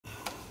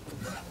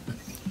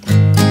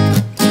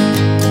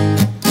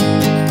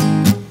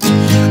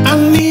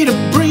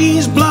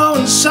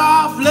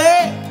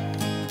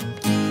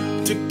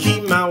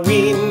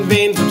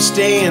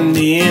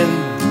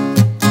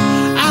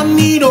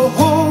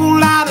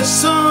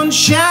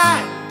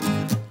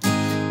sunshine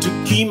to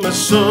keep my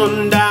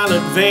sundial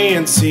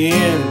advancing.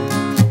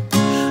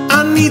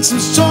 I need some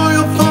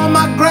soil for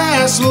my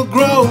grass will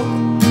grow.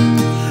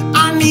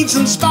 I need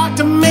some spark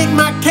to make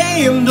my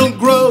candle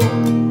grow.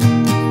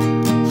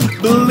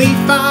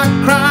 Belief I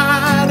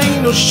cried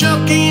ain't no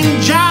shucking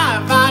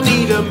jive. I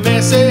need a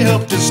messy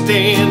help to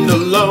stand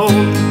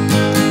alone.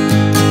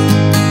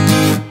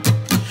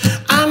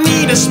 I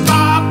need a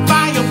spark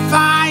by your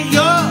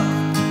fire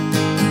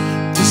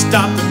to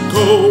stop the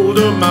cold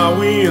of my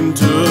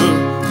winter.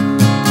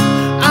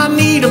 I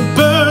need a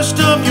burst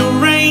of your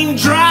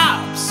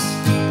raindrops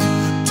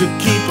to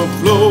keep a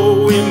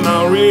flow in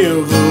my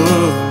river.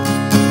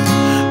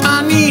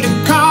 I need a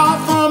call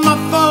for my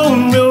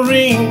phone will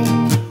ring.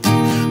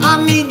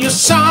 I need your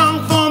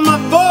song for my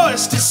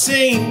voice to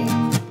sing.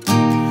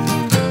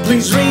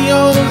 Please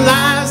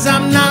realize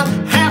I'm not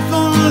half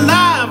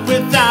alive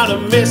without a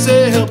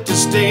messy help to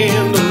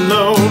stand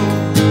alone.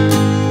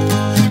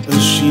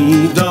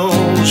 She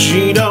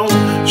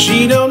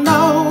don't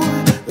know.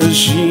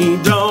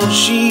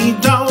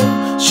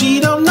 She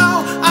don't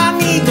know. I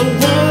need the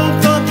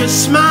warmth of your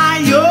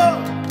smile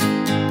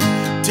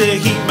to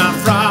heat my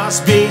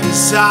frostbitten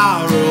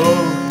sorrow.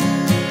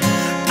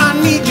 I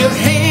need your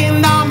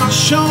hand on my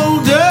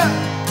shoulder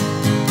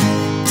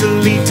to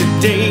lead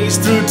today's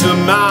through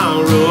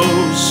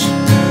tomorrows.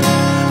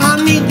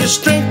 I need your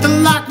strength to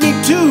lock me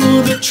to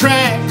the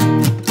track.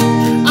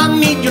 I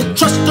need your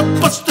trust to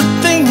bust the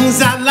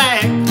things I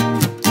lack.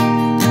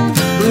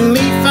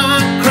 Belief I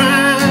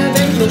cried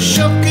ain't no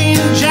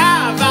shucking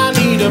jive. I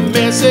need a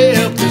messy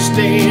help to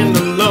stand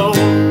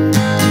alone.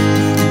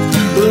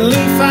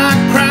 Belief I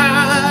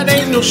cried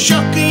ain't no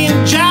shucking